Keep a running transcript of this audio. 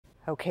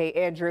Okay,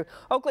 Andrew.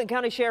 Oakland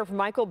County Sheriff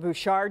Michael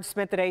Bouchard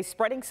spent the day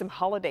spreading some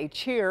holiday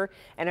cheer.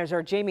 And as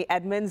our Jamie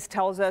Edmonds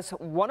tells us,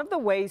 one of the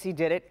ways he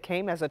did it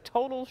came as a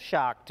total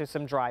shock to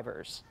some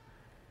drivers.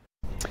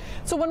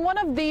 So when one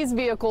of these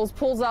vehicles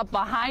pulls up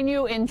behind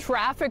you in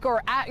traffic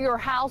or at your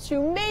house,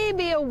 you may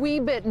be a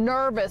wee bit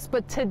nervous,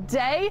 but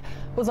today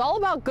was all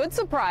about good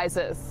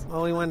surprises.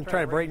 Well, we want to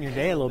try to brighten your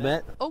day a little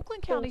bit.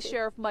 Oakland County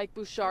Sheriff Mike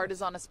Bouchard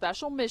is on a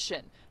special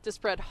mission to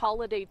spread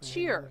holiday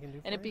cheer,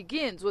 and it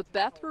begins with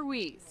Beth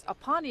Ruiz, a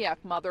Pontiac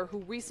mother who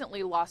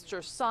recently lost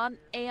her son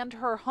and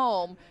her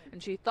home,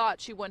 and she thought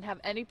she wouldn't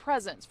have any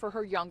presents for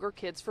her younger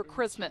kids for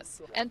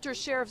Christmas. Enter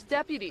sheriff's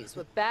deputies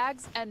with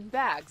bags and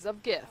bags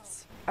of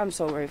gifts. I'm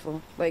so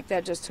grateful. Like,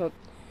 that just took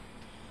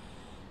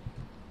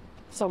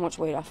so much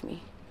weight off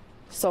me.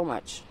 So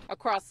much.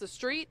 Across the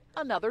street,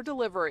 another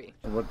delivery.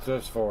 What's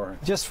this for?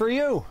 Just for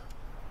you.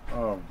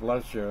 Oh,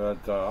 bless you.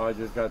 I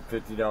just got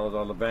 $50 out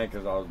of the bank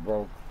because I was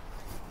broke.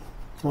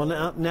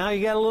 Well, now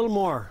you got a little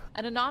more.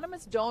 An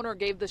anonymous donor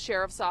gave the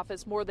sheriff's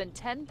office more than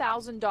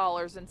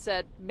 $10,000 and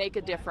said, make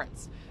a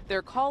difference.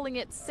 They're calling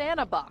it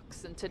Santa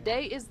Bucks, and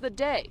today is the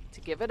day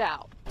to give it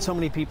out. So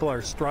many people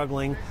are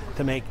struggling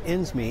to make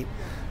ends meet,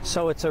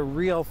 so it's a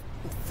real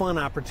fun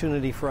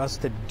opportunity for us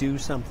to do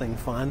something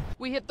fun.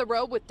 We hit the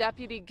road with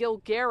Deputy Gil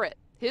Garrett.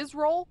 His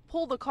role,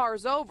 pull the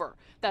cars over.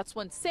 That's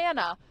when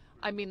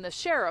the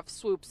sheriff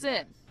swoops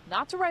in,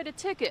 not to write a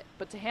ticket,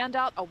 but to hand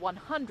out a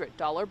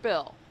 $100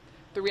 bill.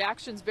 The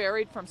reactions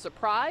varied from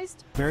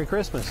surprised, Merry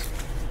Christmas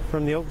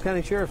from the Oakland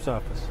County Sheriff's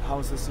Office. How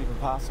is this even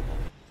possible?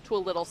 to a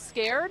little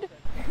scared.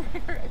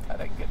 I thought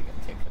I could get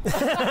tickets.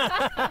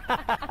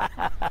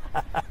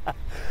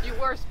 You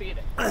were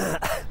speeding.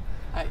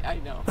 I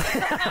know.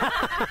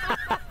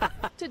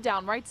 To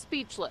downright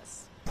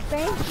speechless.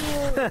 Thank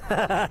you.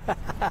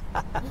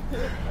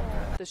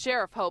 The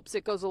sheriff hopes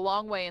it goes a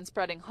long way in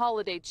spreading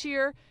holiday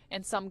cheer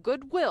and some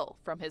goodwill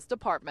from his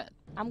department.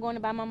 I'm going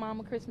to buy my mom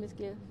a Christmas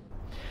gift.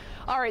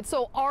 All right,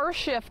 so our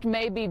shift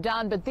may be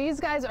done, but these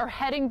guys are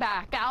heading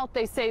back out.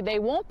 They say they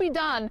won't be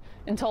done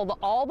until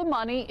all the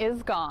money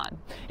is gone.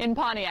 In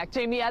Pontiac,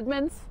 Jamie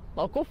Edmonds,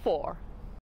 Local 4.